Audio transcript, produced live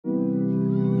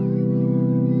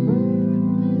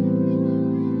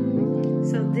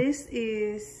this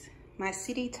is my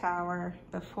CD tower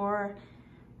before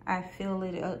I fill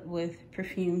it up with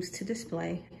perfumes to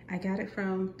display. I got it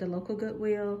from the local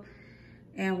Goodwill,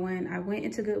 and when I went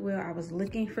into Goodwill, I was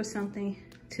looking for something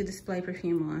to display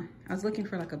perfume on. I was looking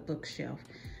for like a bookshelf,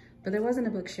 but there wasn't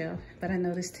a bookshelf, but I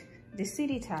noticed this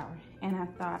CD tower, and I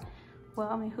thought, well,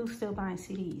 I mean, who's still buying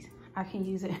CDs? I can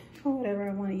use it for whatever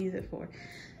I want to use it for.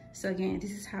 So again,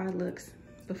 this is how it looks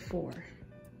before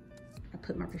I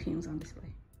put my perfumes on display.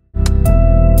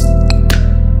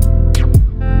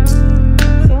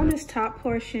 So on this top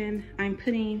portion, I'm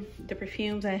putting the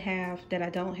perfumes I have that I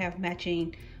don't have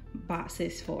matching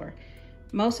boxes for.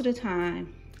 Most of the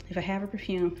time, if I have a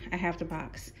perfume, I have the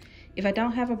box. If I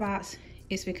don't have a box,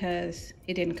 it's because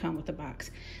it didn't come with the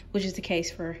box, which is the case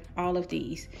for all of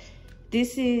these.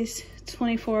 This is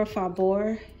 24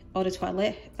 Faubourg Eau de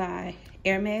Toilette by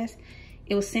Hermes.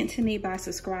 It was sent to me by a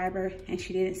subscriber, and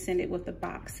she didn't send it with the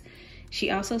box. She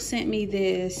also sent me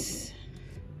this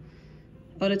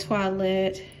Eau de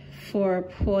Toilette for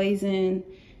Poison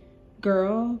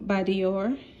Girl by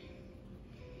Dior.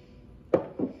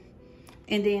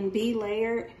 And then B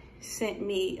Layered sent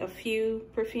me a few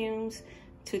perfumes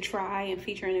to try and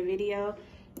feature in a video.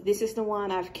 This is the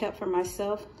one I've kept for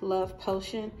myself, Love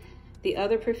Potion. The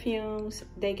other perfumes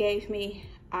they gave me,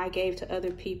 I gave to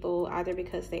other people, either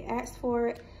because they asked for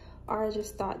it or I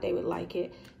just thought they would like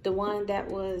it. The one that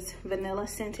was vanilla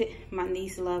scented, my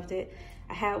niece loved it.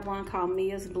 I had one called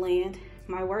Mia's Blend.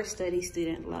 My work study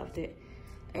student loved it.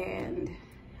 And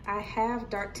I have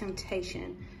Dark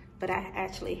Temptation, but I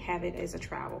actually have it as a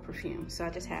travel perfume, so I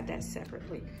just have that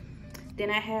separately.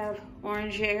 Then I have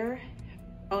Orangere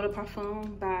Eau de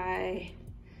Parfum by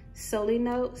Soli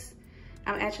Notes.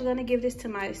 I'm actually gonna give this to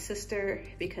my sister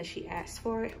because she asked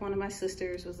for it. One of my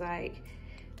sisters was like,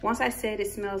 once I said it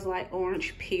smells like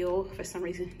orange peel, for some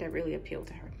reason that really appealed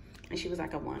to her. And she was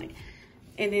like, I want it.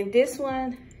 And then this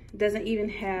one doesn't even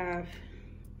have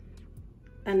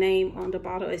a name on the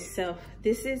bottle itself.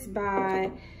 This is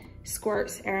by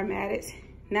Squirts Aromatics.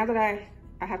 Now that I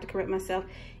have to correct myself,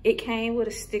 it came with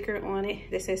a sticker on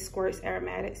it that says Squirts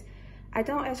Aromatics. I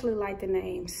don't actually like the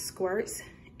name Squirts.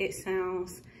 It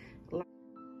sounds like...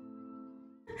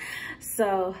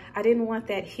 So I didn't want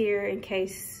that here in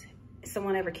case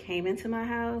someone ever came into my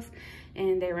house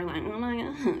and they were like, oh my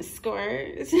God,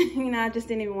 Squirts. You know, I just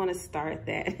didn't even want to start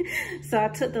that. So I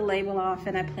took the label off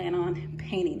and I plan on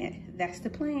painting it. That's the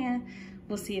plan.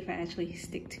 We'll see if I actually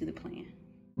stick to the plan.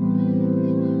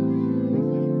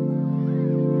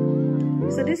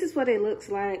 So this is what it looks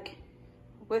like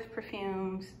with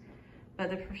perfumes, but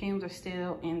the perfumes are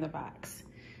still in the box.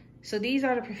 So these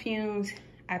are the perfumes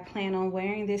I plan on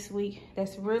wearing this week.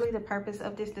 That's really the purpose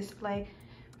of this display,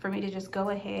 for me to just go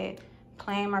ahead,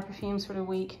 plan my perfumes for the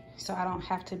week so I don't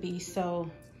have to be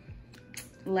so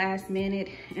last minute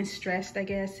and stressed, I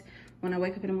guess, when I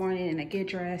wake up in the morning and I get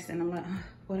dressed and I'm like, oh,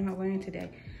 what am I wearing today?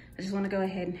 I just want to go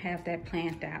ahead and have that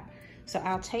planned out. So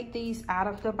I'll take these out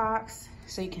of the box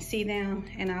so you can see them,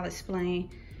 and I'll explain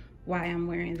why I'm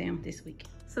wearing them this week.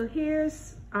 So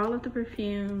here's all of the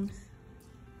perfumes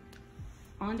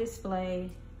on display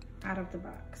out of the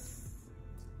box.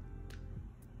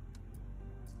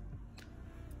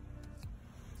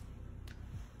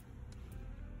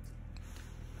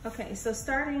 Okay, so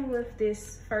starting with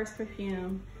this first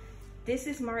perfume, this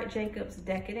is Marc Jacobs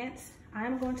Decadence.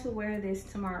 I'm going to wear this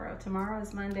tomorrow. Tomorrow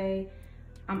is Monday.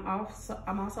 I'm also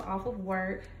off of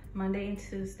work Monday and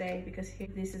Tuesday because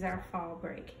this is our fall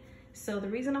break. So the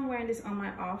reason I'm wearing this on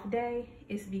my off day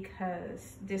is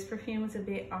because this perfume is a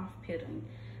bit off-putting.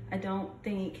 I don't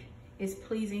think it's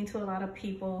pleasing to a lot of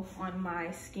people on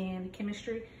my skin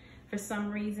chemistry. For some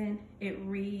reason, it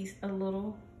reads a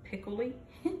little pickly.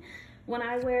 When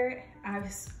I wear it,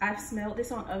 I've smelled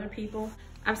this on other people.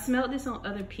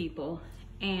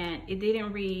 And it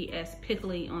didn't read as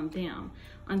pickly on them.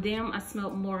 On them, I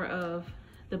smelled more of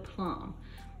the plum.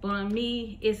 But on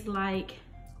me, it's like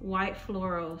white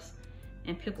florals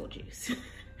and pickle juice.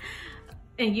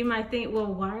 And you might think,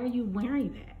 well, why are you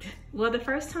wearing that? Well, the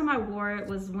first time I wore it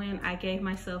was when I gave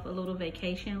myself a little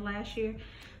vacation last year.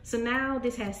 So now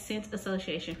this has scent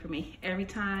association for me. Every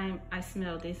time I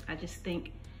smell this, I just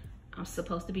think I'm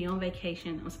supposed to be on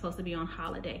vacation. I'm supposed to be on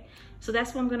holiday. So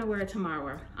that's what I'm gonna wear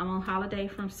tomorrow. I'm on holiday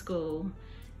from school.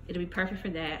 It'll be perfect for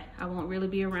that. I won't really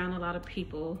be around a lot of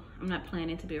people. I'm not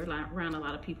planning to be around a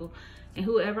lot of people. And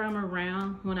whoever I'm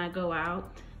around when I go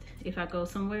out, if I go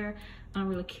somewhere, I don't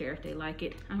really care if they like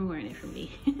it. I'm wearing it for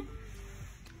me.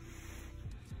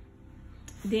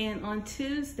 Then on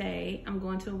Tuesday, I'm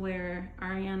going to wear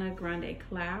Ariana Grande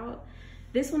Cloud.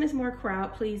 This one is more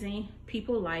crowd pleasing.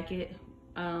 People like it.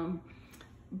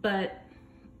 But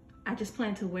I just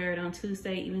plan to wear it on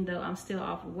Tuesday, even though I'm still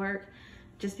off of work,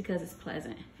 just because it's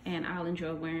pleasant and I'll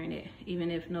enjoy wearing it, even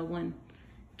if no one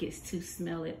gets to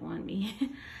smell it on me.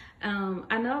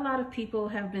 I know a lot of people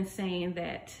have been saying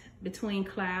that between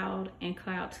Cloud and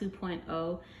Cloud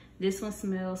 2.0, this one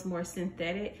smells more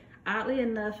synthetic. Oddly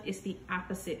enough, it's the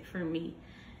opposite for me.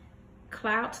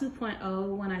 Cloud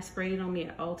 2.0, when I sprayed it on me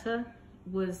at Ulta,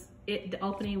 the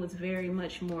opening was very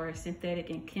much more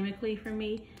synthetic and chemically for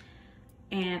me.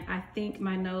 And I think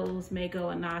my nose may go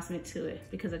anosmic to it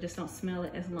because I just don't smell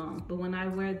it as long. But when I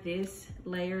wear this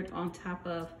layered on top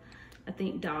of, I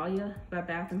think, Dahlia by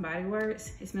Bath & Body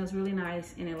Works, it smells really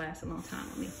nice and it lasts a long time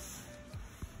on me.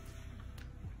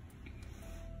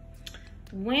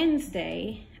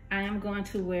 Wednesday, I am going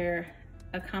to wear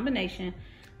a combination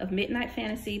of Midnight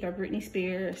Fantasy by Britney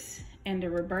Spears and the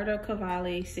Roberto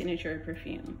Cavalli signature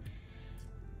perfume.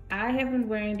 I have been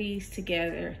wearing these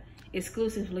together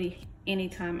exclusively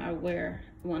anytime I wear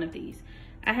one of these.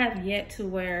 I have yet to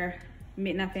wear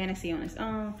Midnight Fantasy on its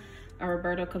own or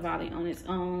Roberto Cavalli on its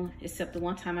own, except the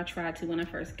one time I tried to when I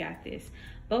first got this.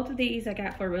 Both of these I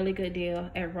got for a really good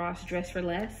deal at Ross Dress for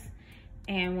Less.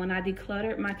 And when I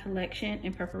decluttered my collection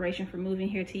in preparation for moving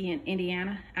here to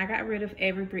Indiana, I got rid of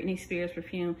every Britney Spears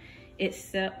perfume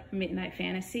except Midnight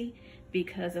Fantasy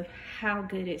because of how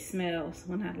good it smells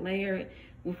when I layer it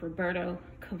with Roberto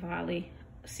Cavalli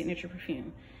signature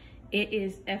perfume. It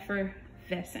is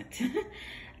effervescent.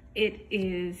 It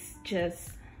is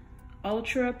just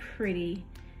ultra pretty,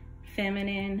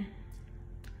 feminine,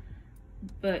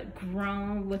 but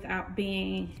grown without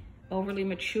being overly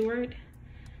matured.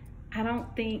 I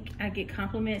don't think I get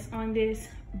compliments on this,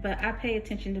 but I pay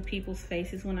attention to people's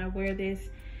faces when I wear this.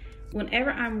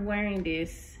 Whenever I'm wearing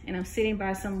this and I'm sitting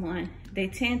by someone, they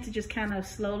tend to just kind of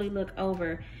slowly look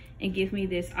over and give me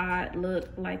this odd look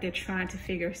like they're trying to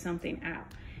figure something out.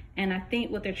 And I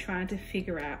think what they're trying to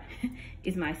figure out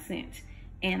is my scent.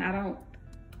 And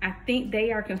I think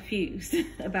they are confused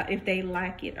about if they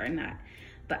like it or not.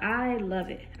 But I love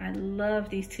it. I love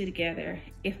these two together.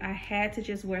 If I had to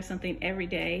just wear something every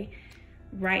day,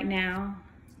 right now,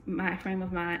 my frame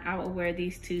of mind, I would wear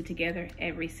these two together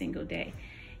every single day.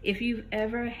 If you've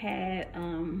ever had,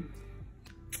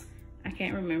 I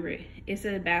can't remember it. It's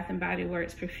a Bath & Body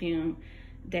Works perfume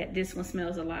that this one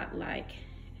smells a lot like.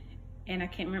 And I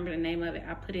can't remember the name of it.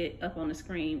 I put it up on the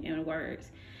screen in words.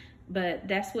 But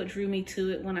that's what drew me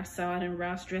to it when I saw it in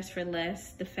Ross Dress for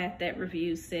Less. The fact that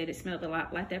reviews said it smelled a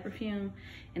lot like that perfume,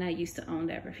 and I used to own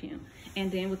that perfume.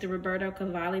 And then with the Roberto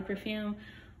Cavalli perfume,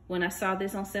 when I saw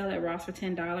this on sale at Ross for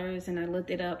 $10 and I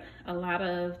looked it up, a lot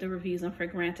of the reviews on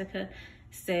Fragrantica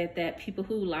said that people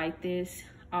who like this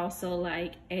also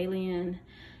like Alien.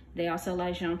 They also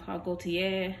like Jean Paul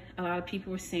Gaultier. A lot of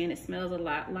people were saying it smells a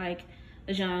lot like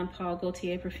a Jean Paul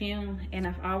Gaultier perfume, and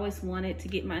I've always wanted to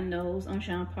get my nose on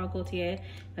Jean Paul Gaultier,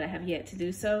 but I have yet to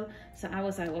do so. So I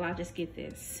was like, well, I'll just get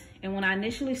this. And when I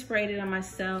initially sprayed it on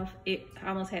myself, it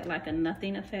almost had like a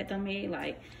nothing effect on me.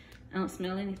 Like, I don't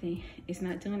smell anything. It's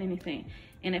not doing anything.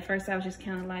 And at first I was just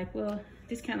kind of like, well,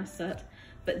 this kind of sucked.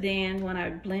 But then when I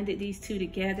blended these two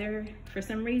together, for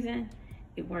some reason,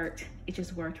 it worked. It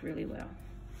just worked really well.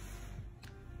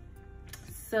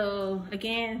 So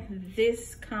again,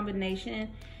 this combination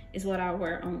is what I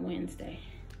wear on Wednesday.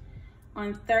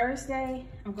 On Thursday,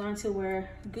 I'm going to wear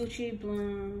Gucci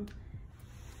Bloom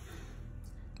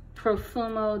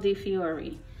Profumo di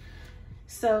Fiori.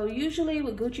 So usually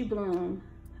with Gucci Bloom,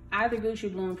 either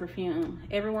Gucci Bloom perfume,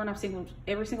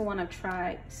 every single one I've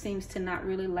tried seems to not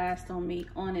really last on me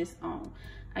on its own.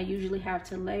 I usually have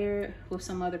to layer it with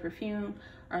some other perfume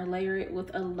or layer it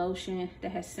with a lotion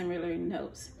that has similar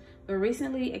notes. But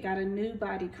recently I got a new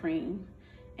body cream,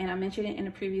 and I mentioned it in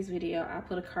a previous video. I'll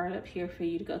put a card up here for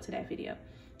you to go to that video.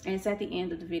 And it's at the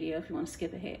end of the video if you want to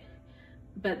skip ahead.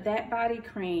 But that body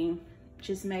cream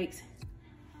just makes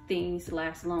things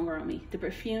last longer on me. The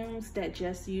perfumes that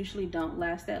just usually don't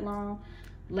last that long,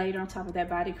 later on top of that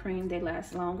body cream, they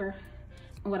last longer.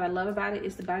 And what I love about it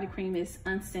is the body cream is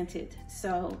unscented.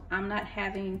 So I'm not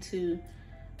having to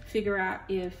figure out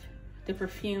if the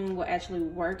perfume will actually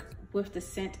work with the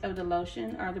scent of the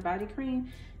lotion or the body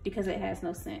cream because it has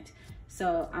no scent.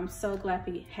 So I'm so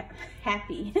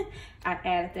happy I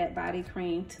added that body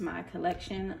cream to my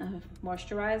collection of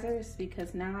moisturizers,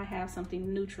 because now I have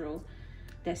something neutral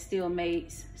that still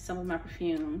makes some of my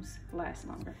perfumes last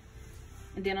longer.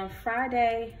 And then on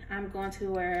Friday, I'm going to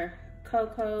wear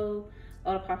Coco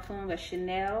Eau de Parfum by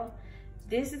Chanel.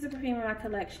 This is a perfume in my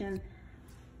collection.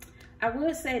 I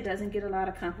would say it doesn't get a lot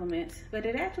of compliments, but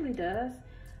it actually does.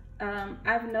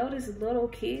 I've noticed little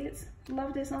kids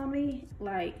love this on me,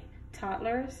 like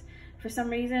toddlers. For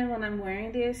some reason, when I'm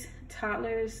wearing this,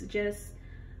 toddlers just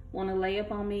want to lay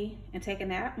up on me and take a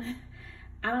nap.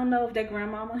 I don't know if their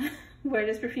grandmama wear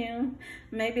this perfume.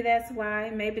 Maybe that's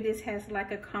why. Maybe this has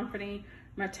like a comforting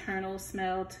maternal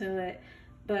smell to it.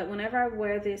 But whenever I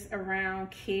wear this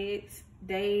around kids,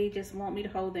 they just want me to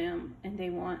hold them and they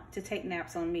want to take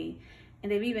naps on me.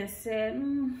 And they've even said,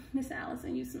 Miss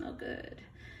Allison, you smell good.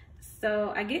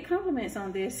 So I get compliments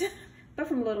on this, but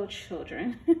from little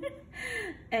children.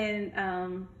 And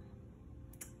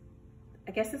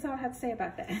I guess that's all I have to say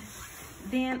about that.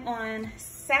 Then on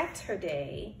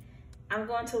Saturday, I'm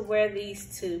going to wear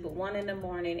these two, but one in the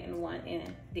morning and one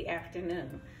in the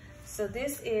afternoon. So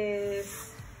this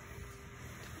is,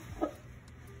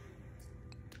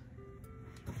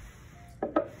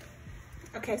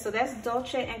 okay, so that's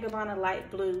Dolce & Gabanna Light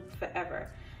Blue Forever.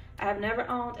 I have never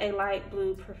owned a light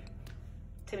blue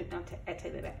I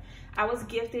take that back. I was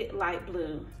gifted light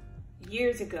blue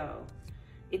years ago.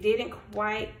 It didn't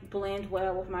quite blend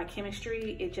well with my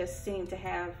chemistry. It just seemed to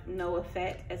have no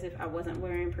effect, as if I wasn't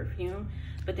wearing perfume.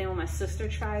 But then when my sister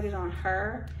tried it on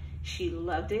her, she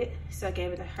loved it, so I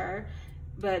gave it to her.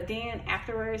 But then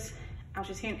afterwards, I was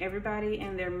just hearing everybody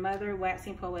and their mother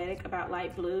waxing poetic about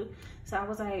light blue. So I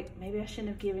was like, maybe I shouldn't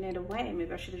have given it away.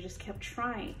 Maybe I should have just kept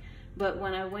trying. But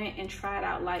when I went and tried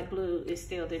out light blue, it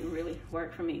still didn't really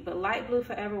work for me. But light blue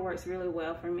Forever works really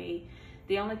well for me.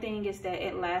 The only thing is that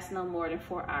it lasts no more than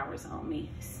 4 hours on me.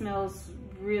 It smells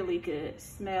really good. It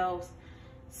smells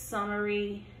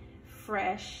summery,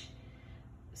 fresh,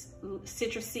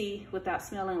 citrusy without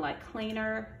smelling like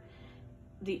cleaner.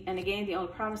 And again, the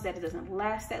only problem is that it doesn't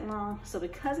last that long. So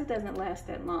because it doesn't last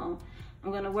that long,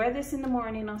 I'm gonna wear this in the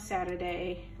morning on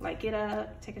Saturday. Like, get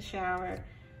up, take a shower,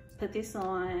 put this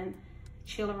on,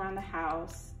 chill around the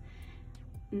house.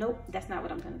 Nope, that's not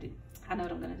what I'm gonna do. I know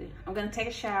what I'm gonna do. I'm gonna take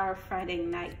a shower Friday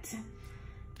night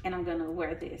and I'm gonna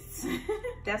wear this.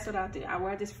 That's what I'll do. I'll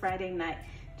wear this Friday night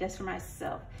just for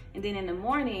myself. And then in the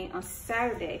morning on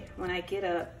Saturday, when I get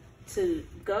up to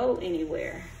go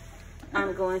anywhere,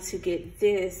 I'm going to get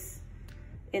this.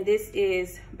 And this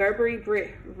is Burberry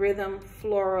Brit Rhythm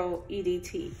Floral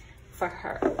EDT for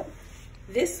her.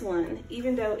 This one,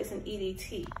 even though it's an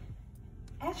EDT,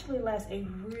 actually lasts a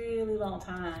really long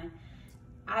time.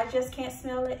 I just can't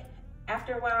smell it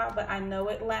after a while, but I know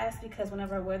it lasts because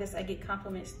whenever I wear this, I get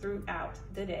compliments throughout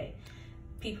the day.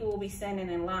 People will be standing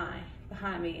in line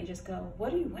behind me and just go,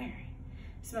 what are you wearing?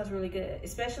 It smells really good,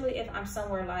 especially if I'm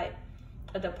somewhere like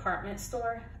a department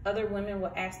store. Other women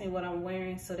will ask me what I'm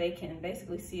wearing so they can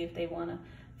basically see if they want to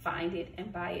find it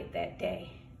and buy it that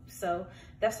day. So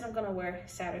that's what I'm going to wear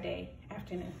Saturday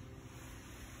afternoon.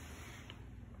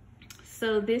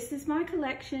 So this is my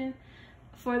collection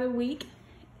for the week,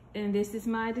 and this is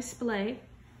my display.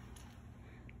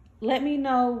 Let me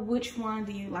know, which one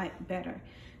do you like better?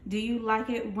 Do you like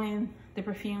it when the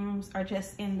perfumes are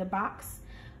just in the box,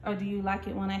 or do you like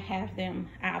it when I have them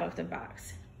out of the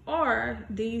box? Or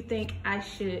do you think I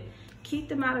should keep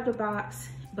them out of the box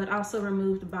but also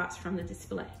remove the box from the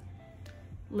display?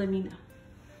 Let me know.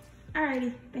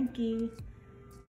 Alrighty, thank you.